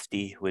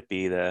crafty would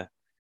be the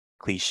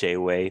cliche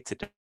way to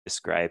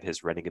describe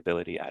his running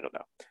ability. I don't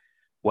know.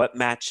 What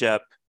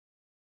matchup,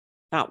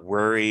 not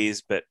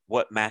worries, but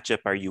what matchup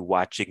are you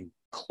watching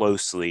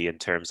closely in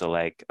terms of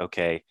like,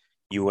 okay,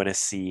 you want to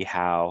see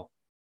how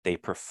they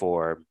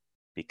perform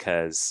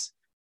because,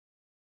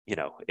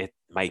 it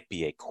might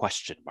be a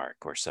question mark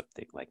or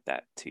something like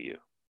that to you?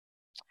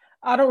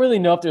 I don't really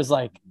know if there's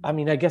I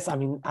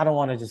don't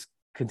want to just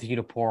continue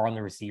to pour on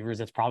the receivers.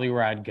 That's probably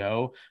where I'd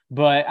go.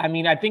 But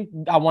I think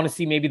I want to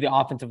see maybe the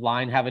offensive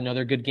line have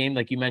another good game.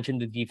 Like you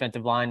mentioned, the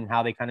defensive line and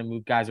how they kind of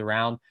move guys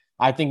around.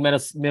 I think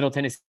Middle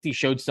Tennessee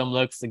showed some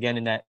looks again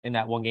in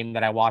that one game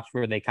that I watched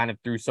where they kind of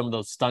threw some of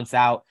those stunts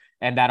out.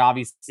 And that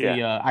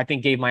obviously, I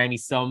think gave Miami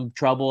some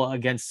trouble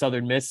against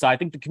Southern Miss. So I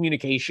think the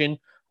communication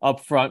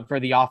up front for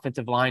the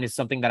offensive line is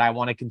something that I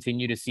want to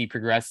continue to see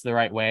progress the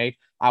right way.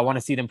 I want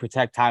to see them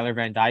protect Tyler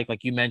Van Dyke.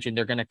 Like you mentioned,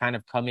 they're going to kind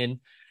of come in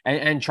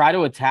and try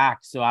to attack.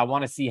 So I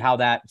want to see how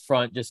that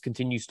front just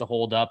continues to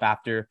hold up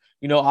after,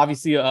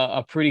 obviously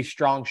a pretty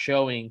strong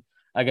showing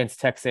against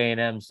Texas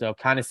A&M. So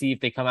kind of see if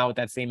they come out with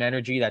that same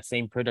energy, that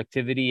same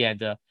productivity,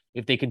 and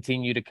if they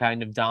continue to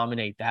kind of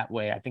dominate that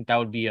way. I think that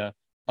would be a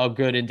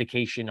good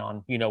indication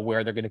on,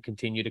 where they're going to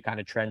continue to kind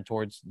of trend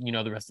towards,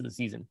 the rest of the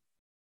season.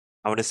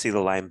 I want to see the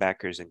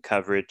linebackers in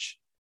coverage.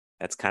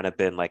 That's kind of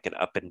been like an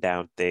up and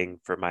down thing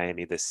for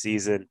Miami this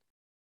season.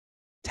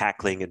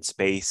 Tackling in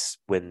space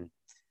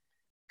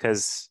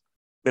because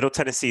Middle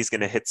Tennessee is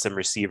going to hit some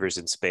receivers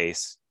in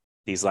space.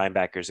 These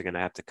linebackers are going to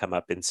have to come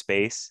up in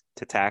space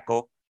to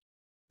tackle,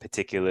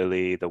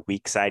 particularly the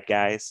weak side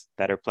guys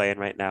that are playing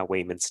right now,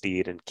 Wayman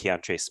Steed and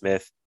Keontre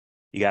Smith.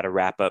 You got to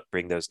wrap up,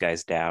 bring those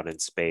guys down in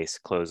space,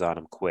 close on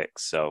them quick.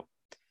 So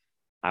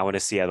I want to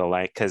see how the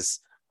line, because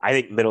I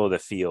think middle of the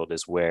field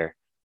is where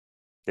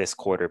this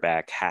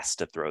quarterback has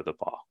to throw the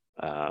ball.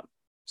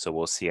 So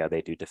we'll see how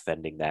they do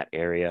defending that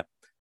area.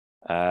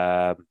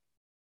 Let's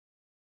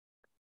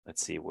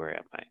see, where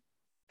am I?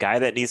 Guy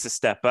that needs to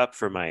step up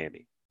for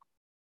Miami.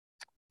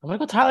 I'm gonna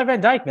go Tyler Van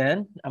Dyke,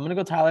 man. I'm gonna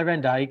go Tyler Van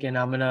Dyke, and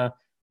I'm gonna,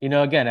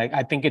 again,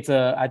 I think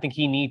I think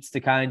he needs to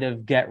kind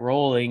of get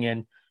rolling,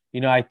 and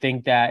I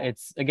think that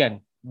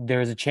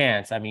there's a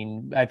chance. I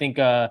mean, I think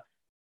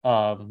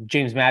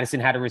James Madison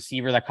had a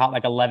receiver that caught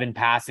like 11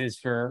 passes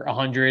for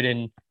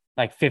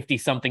 150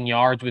 something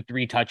yards with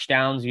 3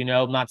 touchdowns.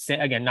 Not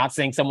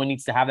saying someone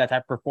needs to have that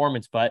type of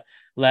performance, but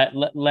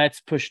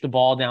let's push the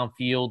ball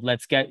downfield.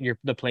 Let's get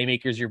the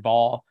playmakers your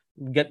ball.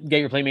 Get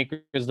your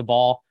playmakers the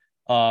ball.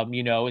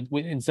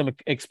 In some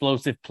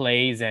explosive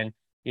plays. And,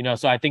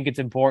 so I think it's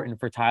important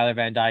for Tyler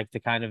Van Dyke to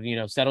kind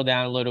of, settle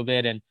down a little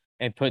bit and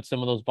put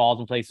some of those balls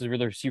in places where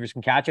the receivers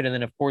can catch it. And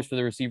then, of course, for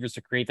the receivers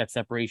to create that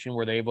separation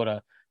where they're able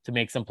to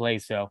make some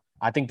plays. So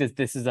I think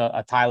this is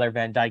a Tyler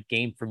Van Dyke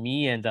game for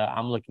me, and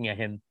I'm looking at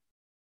him.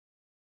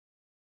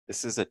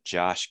 This is a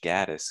Josh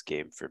Gaddis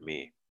game for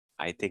me.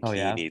 I think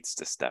he needs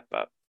to step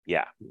up.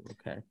 Yeah.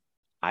 Okay.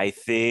 I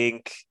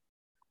think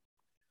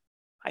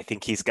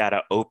he's got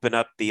to open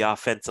up the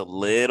offense a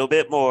little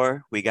bit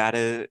more. We got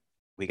to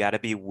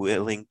be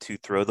willing to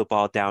throw the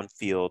ball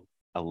downfield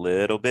a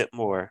little bit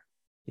more.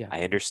 Yeah.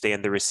 I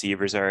understand the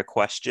receivers are a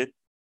question,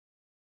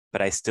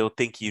 but I still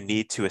think you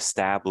need to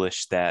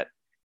establish that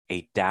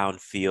a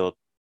downfield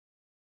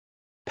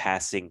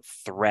passing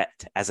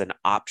threat as an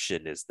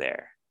option is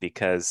there,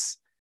 because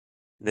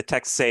in the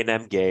Texas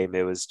A&M game,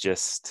 it was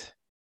just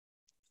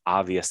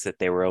obvious that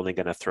they were only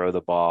going to throw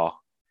the ball,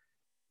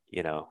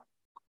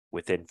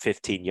 within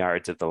 15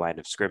 yards of the line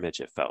of scrimmage,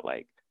 it felt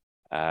like.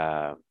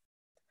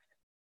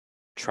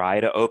 Try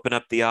to open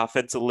up the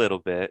offense a little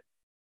bit.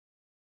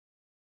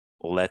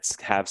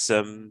 Let's have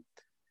some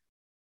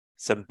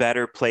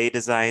better play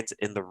designs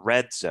in the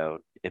red zone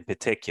in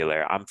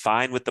particular. I'm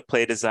fine with the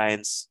play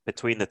designs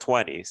between the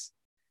 20s,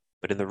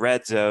 but in the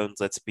red zones,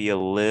 let's be a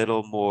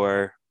little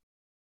more.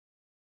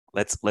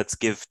 Let's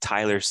give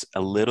Tyler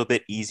a little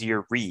bit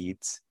easier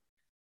reads.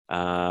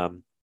 I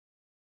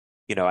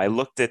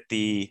looked at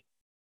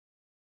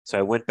so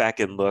I went back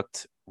and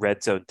looked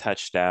red zone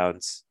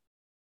touchdowns.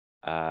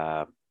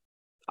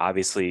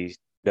 Obviously,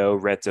 no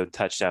red zone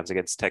touchdowns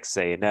against Texas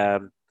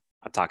A&M.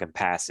 I'm talking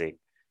passing.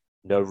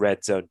 No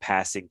red zone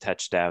passing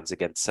touchdowns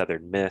against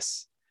Southern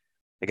Miss.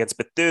 Against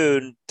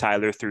Bethune,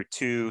 Tyler threw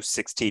 2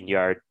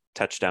 16-yard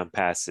touchdown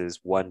passes,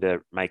 one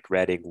to Mike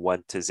Redding,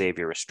 one to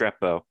Xavier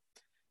Restrepo.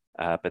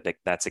 But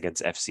that's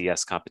against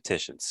FCS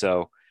competition.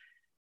 So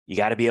you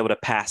got to be able to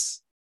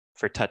pass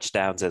for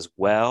touchdowns as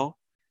well.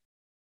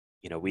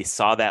 We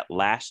saw that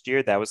last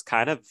year. That was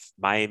kind of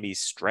Miami's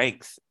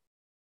strength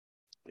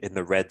in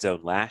the red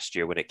zone last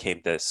year when it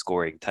came to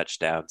scoring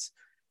touchdowns.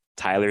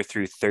 Tyler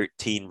threw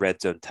 13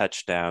 red zone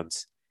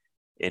touchdowns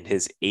in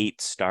his 8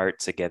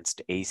 starts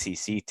against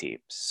ACC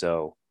teams.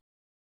 So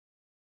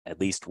at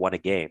least 1 a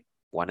game,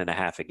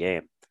 1.5 a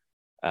game.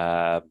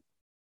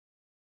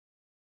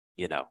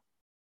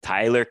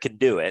 Tyler can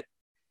do it.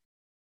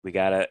 We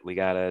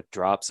gotta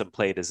draw up some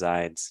play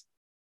designs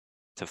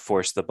to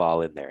force the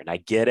ball in there. And I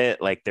get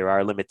it. Like, there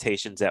are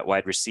limitations at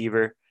wide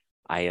receiver.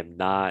 I am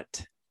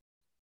not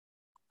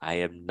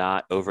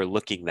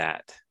overlooking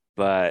that,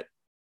 but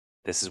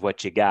this is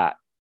what you got.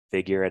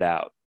 Figure it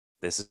out.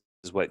 This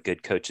is what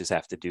good coaches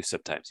have to do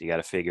sometimes. You got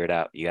to figure it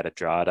out. You got to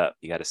draw it up.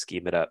 You got to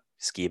scheme it up,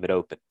 scheme it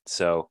open.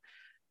 So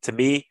to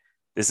me,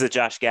 this is a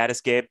Josh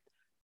Gaddis game.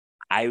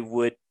 I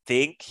would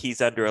think he's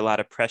under a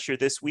lot of pressure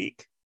this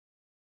week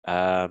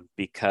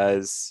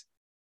because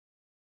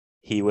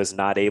he was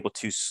not able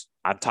to.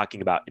 I'm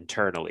talking about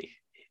internally,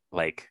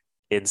 like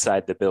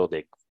inside the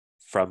building,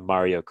 from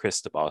Mario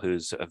Cristobal,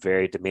 who's a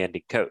very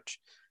demanding coach.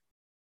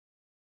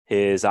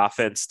 His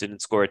offense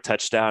didn't score a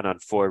touchdown on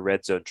 4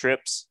 red zone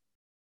trips,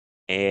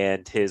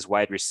 and his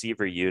wide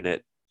receiver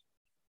unit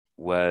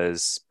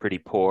was pretty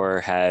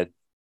poor, had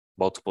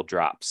multiple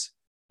drops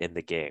in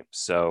the game.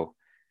 So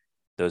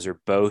those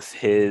are both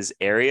his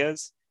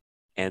areas.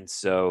 And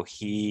so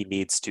he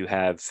needs to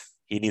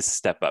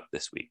step up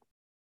this week.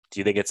 Do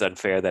you think it's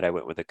unfair that I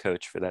went with a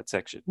coach for that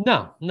section?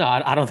 No,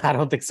 I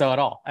don't think so at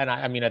all. And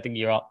I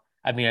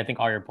think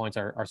all your points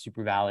are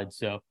super valid.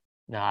 So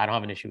no, I don't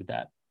have an issue with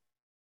that.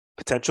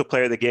 Potential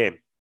player of the game.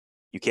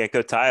 You can't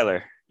go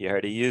Tyler. You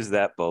already used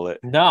that bullet.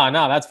 No,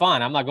 that's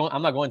fine. I'm not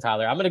going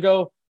Tyler. I'm gonna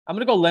go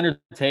Leonard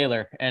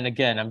Taylor. And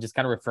again, I'm just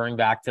kind of referring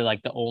back to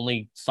like the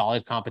only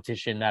solid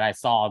competition that I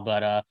saw.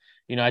 But I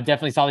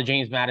definitely saw the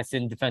James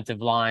Madison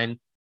defensive line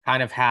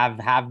kind of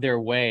have their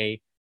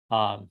way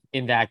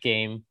in that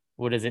game.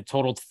 What is it?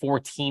 Totaled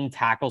 14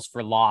 tackles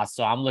for loss.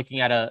 So I'm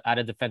looking at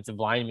a defensive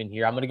lineman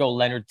here. I'm gonna go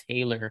Leonard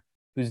Taylor,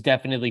 who's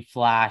definitely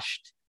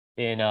flashed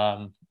in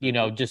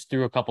just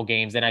through a couple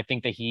games. And I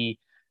think that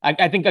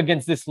I think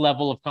against this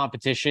level of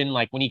competition,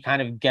 like when he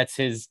kind of gets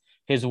his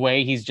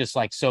way, he's just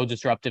like so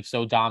disruptive,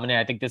 so dominant.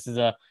 I think this is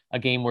a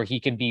game where he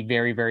can be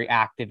very, very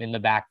active in the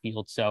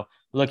backfield. So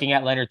looking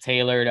at Leonard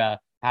Taylor to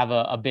have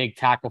a big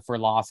tackle for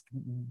loss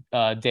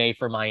day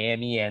for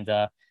Miami and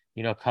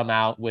come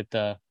out with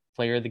the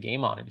player of the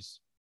game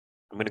honors.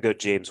 I'm going to go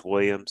James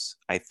Williams.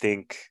 I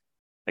think,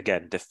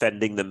 again,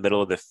 defending the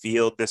middle of the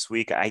field this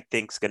week, I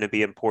think is going to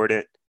be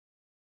important.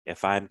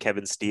 If I'm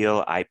Kevin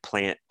Steele, I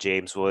plant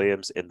James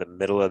Williams in the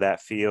middle of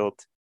that field,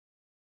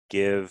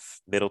 give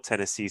Middle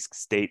Tennessee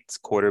State's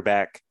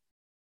quarterback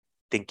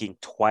thinking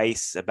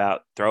twice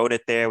about throwing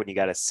it there when you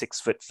got a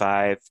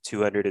 6'5",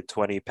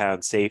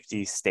 220-pound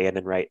safety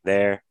standing right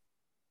there.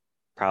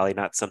 Probably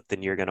not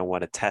something you're going to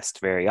want to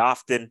test very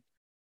often.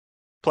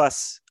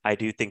 Plus, I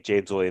do think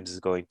James Williams is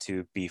going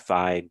to be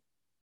fine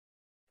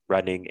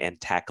running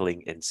and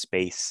tackling in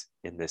space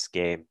in this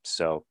game.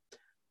 So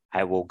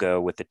I will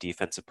go with the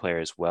defensive player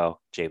as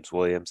well, James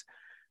Williams.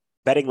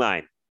 Betting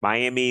line,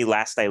 Miami,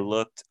 last I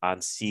looked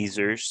on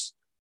Caesars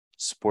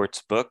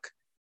Sportsbook,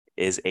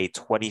 is a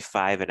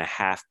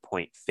 25.5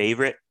 point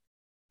favorite.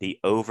 The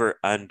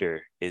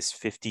over-under is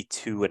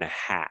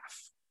 52.5.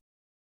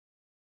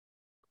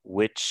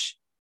 Which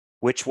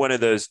one of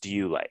those do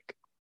you like?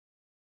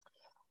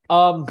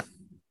 I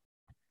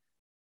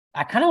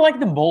kind of like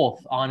them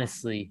both,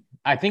 honestly.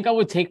 I think I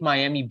would take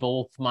Miami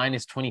both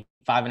minus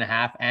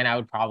 25.5, and I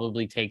would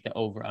probably take the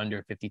over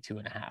under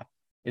 52.5.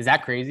 Is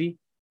that crazy?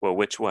 Well,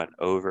 which one,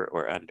 over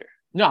or under?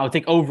 No, I would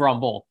take over on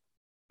both.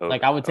 Over.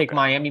 Like I would take Okay.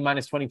 Miami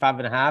minus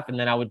 25.5, and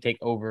then I would take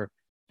over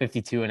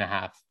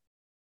 52.5.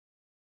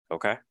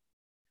 Okay.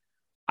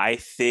 I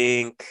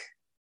think,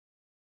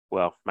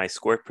 well, my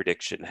score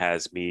prediction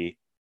has me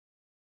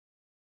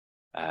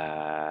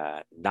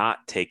not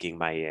taking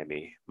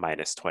Miami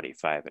minus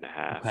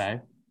 25.5 Okay.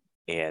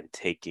 and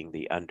taking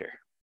the under.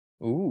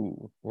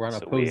 Ooh, we're on So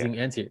opposing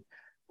ends here.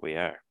 We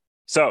are.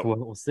 So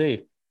We'll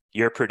see.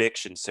 your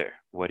prediction, sir,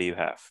 what do you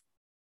have?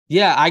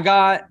 Yeah,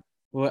 I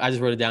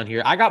just wrote it down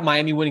here. I got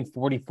Miami winning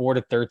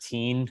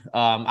 44-13.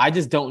 I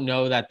just don't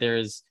know that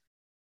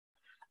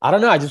I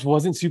don't know. I just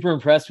wasn't super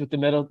impressed with the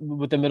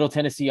Middle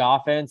Tennessee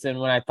offense. And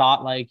when I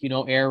thought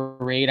air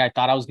raid, I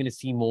thought I was going to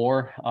see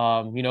more.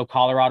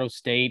 Colorado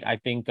State, I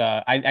think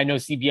I know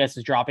CBS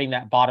is dropping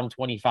that bottom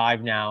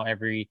 25 now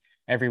every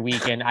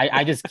week. And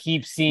I just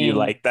keep seeing. You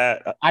like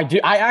that? I do.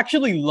 I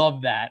actually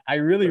love that. I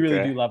really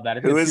do love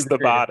that. Who is the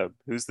bottom?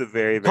 Who's the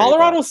very, very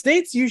Colorado bottom?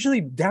 State's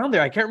usually down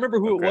there. I can't remember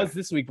who it was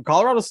this week, but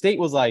Colorado State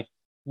was like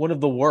one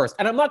of the worst.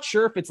 And I'm not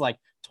sure if it's like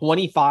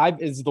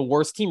 25 is the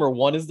worst team or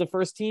 1 is the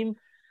first team.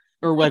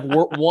 Or like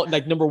one,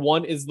 like number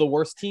 1 is the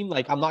worst team.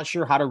 Like I'm not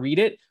sure how to read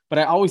it, but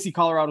I always see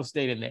Colorado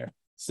State in there.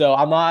 So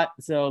I'm not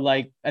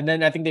and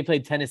then I think they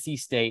played Tennessee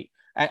State.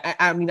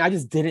 I mean, I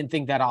just didn't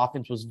think that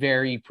offense was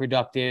very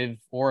productive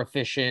or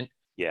efficient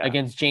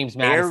against James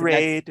Madison. Air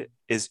raid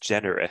is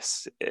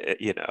generous.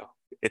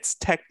 It's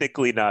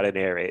technically not an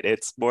air raid.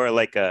 It's more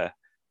like a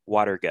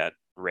water gun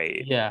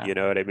raid. Yeah. You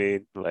know what I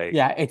mean?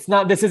 It's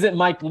not, this isn't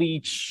Mike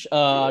Leach,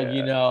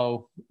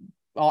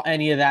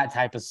 any of that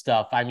type of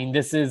stuff. I mean,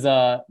 this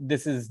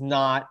is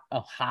not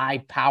a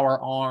high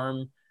power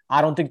arm.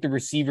 I don't think the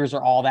receivers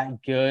are all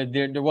that good.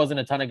 There wasn't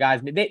a ton of guys.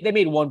 They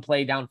made one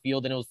play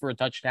downfield and it was for a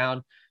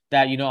touchdown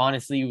that,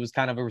 honestly, it was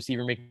kind of a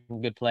receiver making a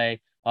good play.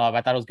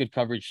 I thought it was good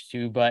coverage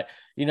too, but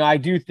I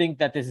do think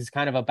that this is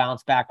kind of a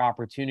bounce back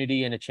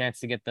opportunity and a chance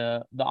to get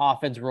the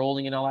offense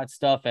rolling and all that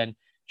stuff. And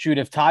shoot,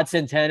 if Todd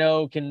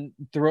Centeno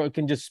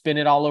can just spin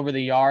it all over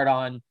the yard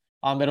on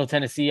Middle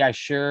Tennessee, I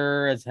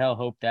sure as hell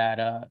hope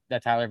that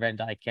Tyler Van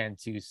Dyke can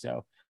too.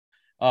 So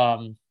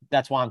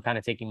that's why I'm kind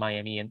of taking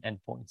Miami and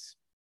points.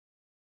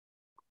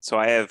 So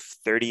I have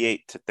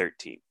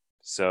 38-13.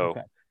 So,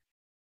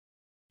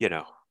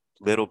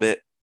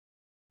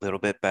 little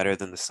bit better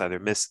than the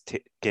Southern Miss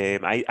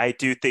game. I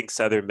do think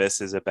Southern Miss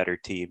is a better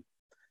team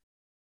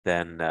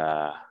than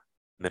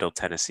Middle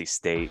Tennessee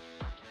State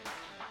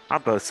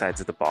on both sides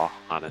of the ball,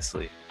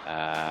 honestly.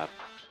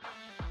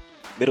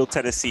 Middle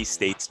Tennessee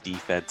State's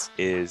defense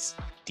is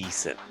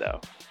decent, though.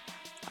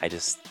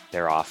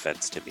 Their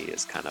offense to me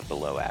is kind of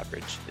below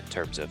average in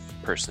terms of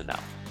personnel.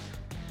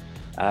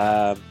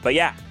 But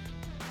yeah,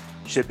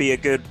 should be a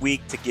good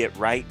week to get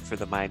right for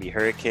the Miami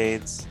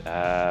Hurricanes.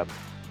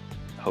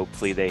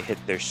 Hopefully they hit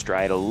their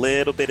stride a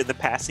little bit in the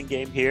passing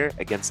game here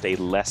against a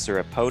lesser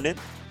opponent.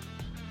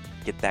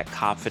 Get that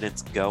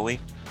confidence going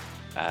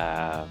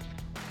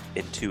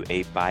into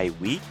a bye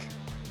week,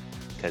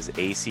 because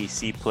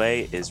ACC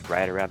play is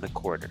right around the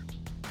corner.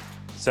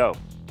 So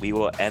we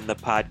will end the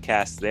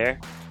podcast there.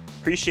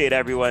 Appreciate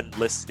everyone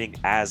listening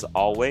as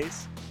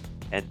always.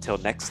 Until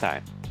next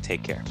time,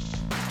 take care.